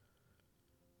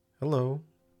Hello,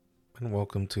 and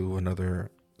welcome to another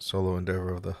solo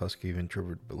endeavor of the Husky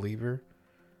Introvert Believer.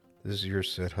 This is your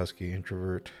said Husky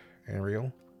Introvert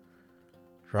Ariel,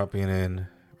 dropping in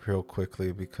real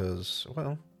quickly because,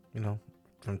 from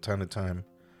time to time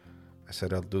I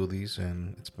said I'll do these,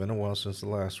 and it's been a while since the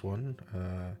last one,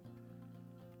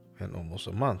 and almost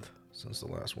a month since the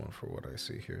last one for what I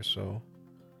see here. So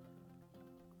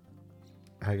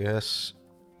I guess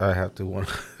I have to want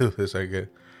to do this.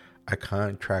 I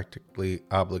contractually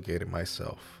obligated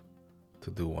myself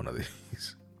to do one of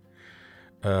these.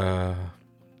 Uh,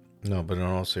 no, but in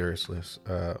all seriousness,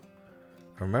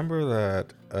 remember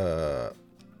that the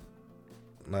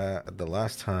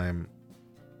last time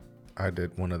I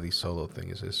did one of these solo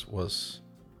things,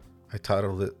 I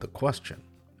titled it "The Question"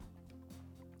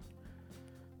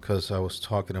 because I was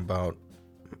talking about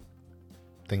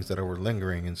things that were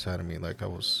lingering inside of me, like I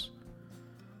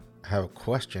have a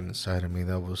question inside of me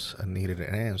that I needed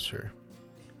an answer,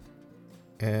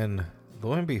 and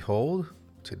lo and behold,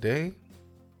 today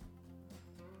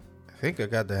I think I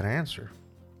got that answer.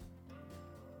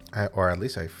 Or at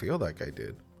least I feel like I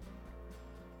did.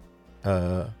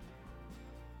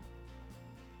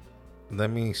 Let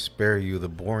me spare you the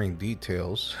boring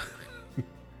details.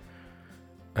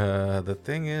 The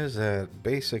thing is that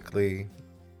basically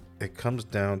it comes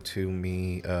down to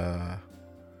me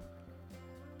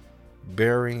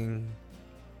burying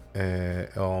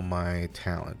all my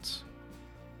talents.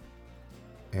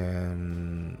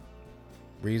 And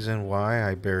reason why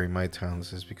I bury my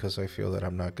talents is because I feel that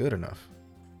I'm not good enough.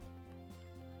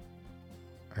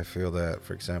 I feel that,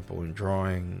 for example, in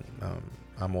drawing,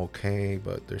 I'm okay,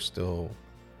 but there's still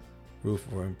room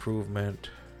for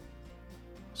improvement.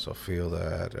 So I feel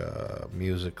that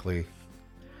musically,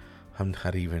 I'm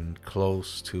not even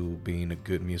close to being a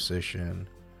good musician.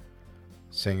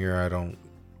 Singer,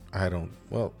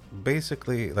 well,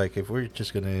 basically, like if we're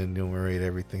just going to enumerate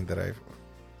everything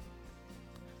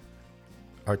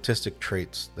artistic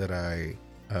traits that I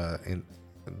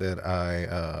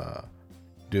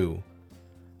do,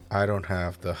 I don't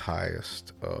have the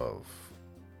highest of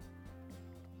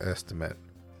estimate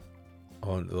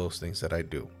on those things that I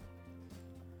do.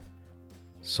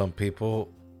 Some people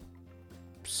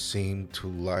seem to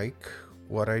like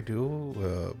what I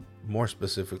do, more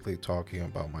specifically talking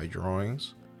about my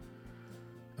drawings.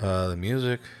 The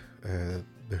music,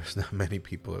 there's not many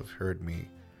people have heard me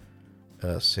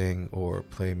sing or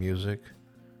play music.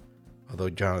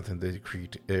 Although Jonathan did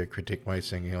critique my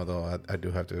singing, although I do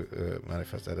have to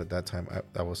manifest that at that time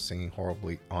I was singing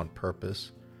horribly on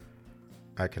purpose.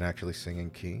 I can actually sing in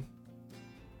key.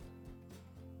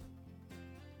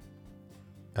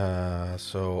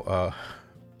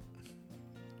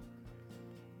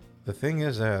 The thing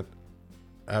is that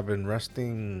I've been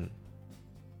resting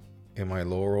in my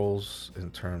laurels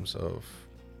in terms of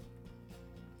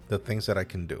the things that I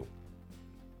can do.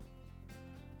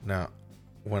 Now,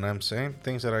 when I'm saying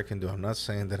things that I can do, I'm not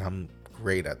saying that I'm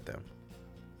great at them,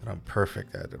 that I'm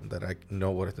perfect at them, that I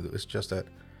know what to do. It's just that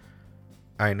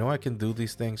I know I can do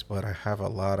these things, but I have a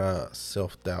lot of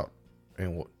self-doubt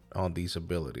on these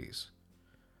abilities.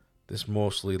 This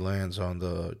mostly lands on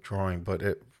the drawing, but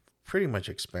it pretty much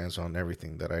expands on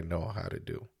everything that I know how to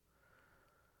do.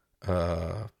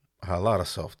 A lot of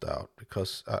self-doubt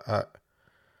because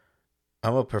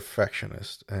I'm a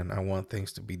perfectionist and I want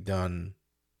things to be done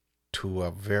to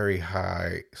a very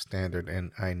high standard,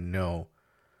 and I know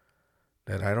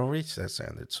that I don't reach that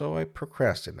standard, so I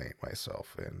procrastinate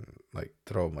myself and like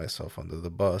throw myself under the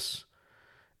bus.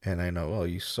 And I know, well,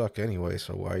 you suck anyway,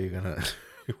 so why are you gonna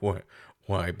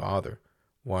why bother?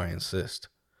 Why insist?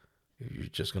 You're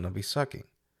just gonna be sucking.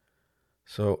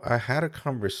 So I had a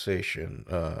conversation,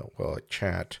 a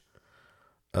chat,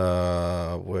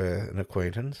 with an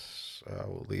acquaintance. I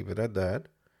will leave it at that.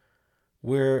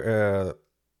 Where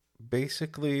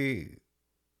basically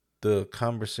the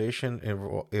conversation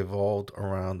evolved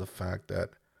around the fact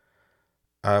that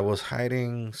I was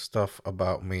hiding stuff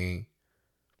about me,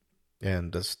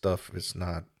 and the stuff is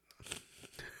not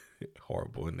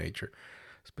horrible in nature.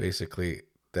 It's basically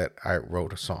that I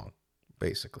wrote a song,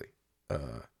 basically.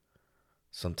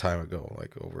 Some time ago,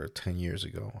 like over 10 years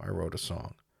ago, I wrote a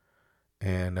song.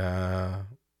 And I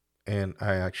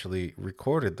actually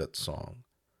recorded that song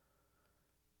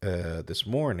this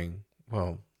morning.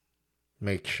 Well,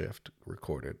 makeshift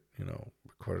recorded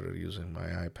it using my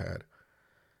iPad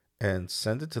and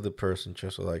sent it to the person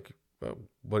just like,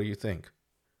 what do you think?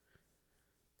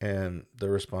 And the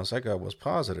response I got was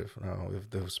positive. Now,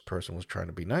 if this person was trying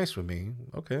to be nice with me,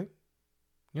 okay,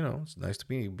 it's nice to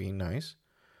be being nice.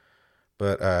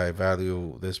 But I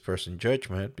value this person's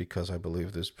judgment because I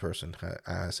believe this person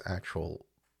has actual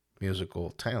musical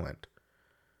talent,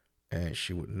 and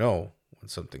she would know when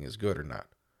something is good or not,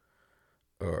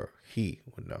 or he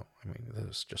would know. I mean,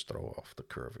 let's just throw off the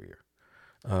curve here.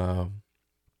 Um,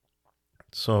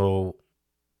 so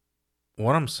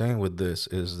what I'm saying with this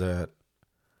is that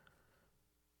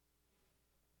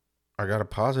I got a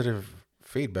positive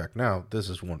feedback. Now, this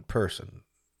is one person.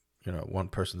 One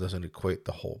person doesn't equate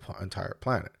the whole entire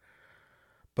planet.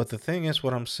 But the thing is,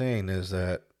 what I'm saying is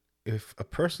that if a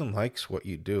person likes what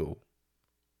you do,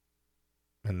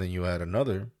 and then you add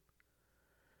another,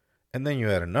 and then you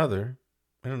add another,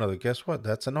 and another, guess what?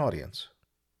 That's an audience.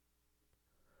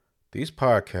 These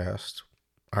podcasts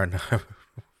are not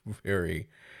very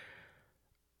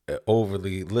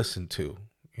overly listened to.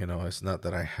 It's not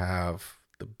that I have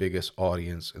the biggest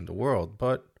audience in the world,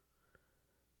 but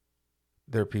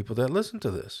there are people that listen to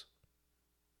this.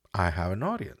 I have an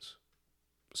audience.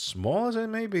 Small as it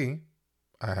may be,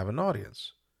 I have an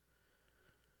audience.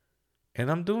 And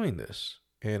I'm doing this.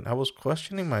 And I was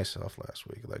questioning myself last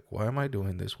week. Like, why am I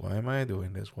doing this? Why am I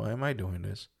doing this? Why am I doing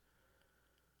this?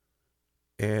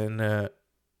 And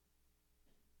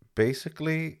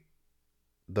basically,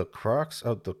 the crux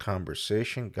of the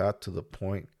conversation got to the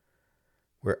point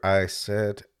where I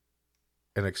said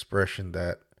an expression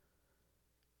that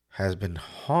has been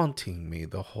haunting me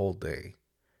the whole day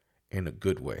in a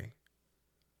good way.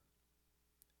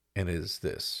 And it is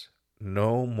this: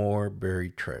 no more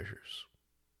buried treasures.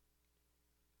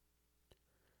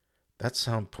 That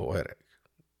sounds poetic.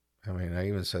 I mean, I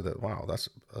even said that, wow, that's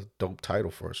a dope title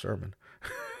for a sermon.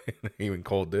 Even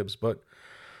called dibs, but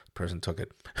the person took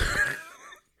it.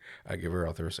 I give her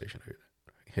authorization to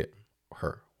hit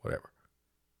her, whatever.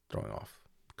 Throwing off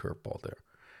curveball there.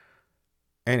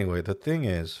 Anyway, the thing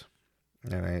is,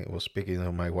 and I was speaking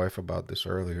to my wife about this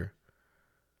earlier,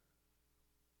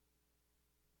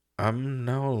 I'm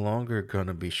no longer going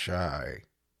to be shy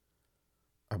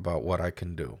about what I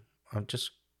can do. I'm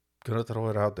just going to throw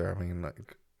it out there. I mean,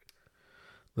 like,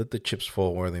 let the chips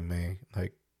fall where they may.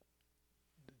 Like,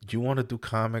 do you want to do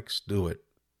comics? Do it.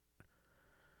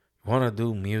 You want to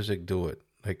do music? Do it.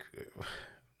 Like,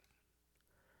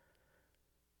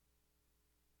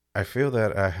 I feel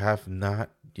that I have not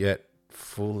yet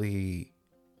fully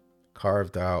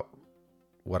carved out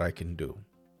what I can do.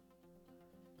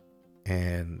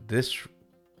 And this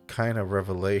kind of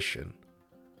revelation,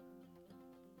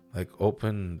 like,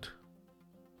 opened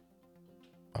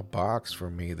a box for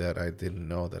me that I didn't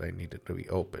know that I needed to be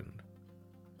opened.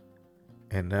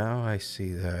 And now I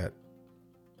see that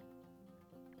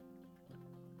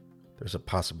there's a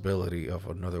possibility of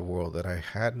another world that I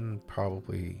hadn't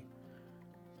probably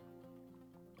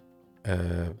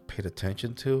paid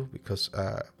attention to, because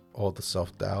all the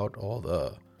self-doubt, all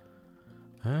the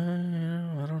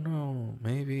I don't know,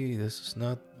 maybe this is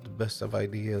not the best of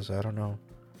ideas, I don't know.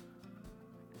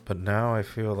 But now I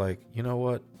feel like, you know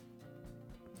what?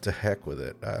 To heck with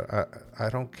it. I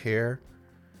don't care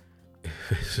if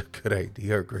it's a good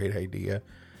idea or great idea.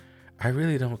 I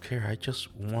really don't care. I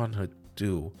just want to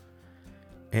do.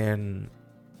 And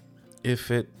if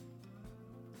it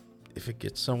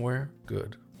gets somewhere,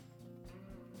 good.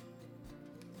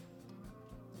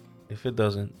 If it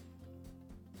doesn't,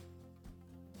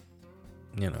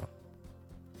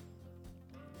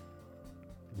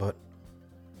 But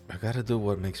I gotta do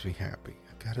what makes me happy.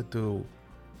 I gotta do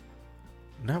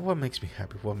not what makes me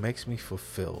happy, what makes me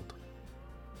fulfilled.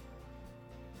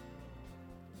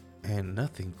 And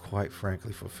nothing, quite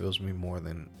frankly, fulfills me more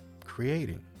than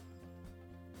creating.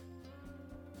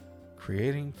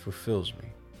 Creating fulfills me.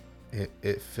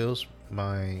 It fills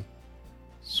my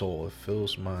soul. It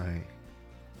fills my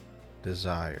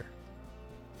desire,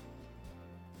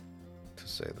 to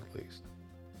say the least.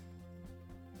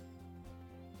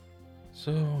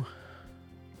 So,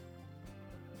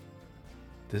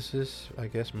 this is, I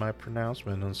guess, my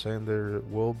pronouncement on saying there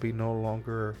will be no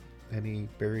longer any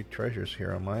buried treasures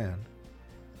here on my end.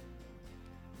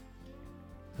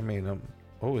 I mean, I'm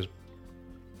always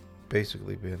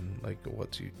basically been like,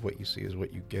 what you see is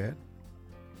what you get.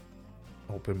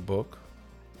 Open book,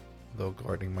 though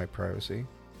guarding my privacy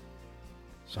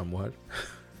somewhat.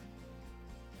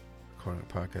 Recording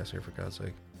a podcast here, for God's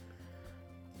sake.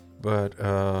 But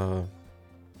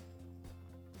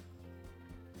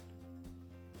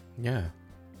yeah,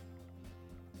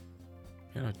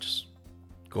 just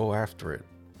go after it,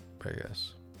 I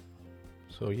guess.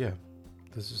 So yeah,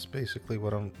 this is basically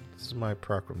this is my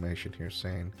proclamation here,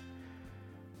 saying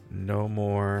no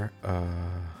more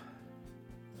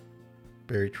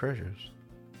buried treasures.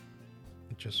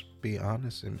 Just be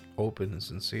honest and open and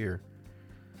sincere,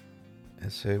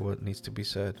 and say what needs to be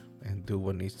said, and do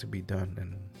what needs to be done,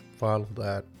 and follow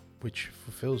that which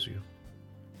fulfills you.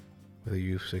 Whether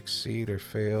you succeed or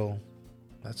fail,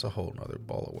 that's a whole nother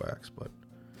ball of wax, but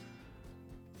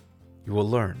you will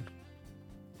learn.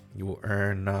 You will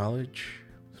earn knowledge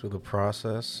through the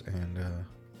process and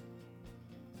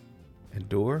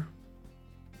endure.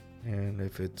 And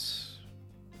if it's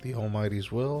the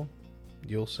Almighty's will,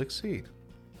 you'll succeed.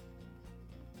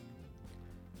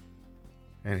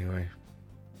 Anyway,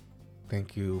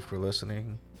 thank you for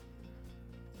listening.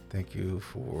 Thank you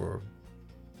for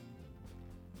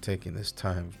taking this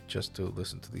time just to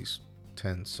listen to these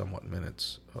 10 somewhat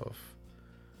minutes of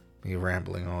me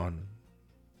rambling on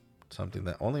something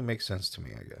that only makes sense to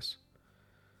me, I guess.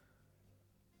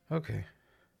 Okay.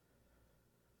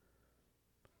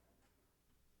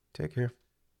 Take care.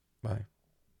 Bye.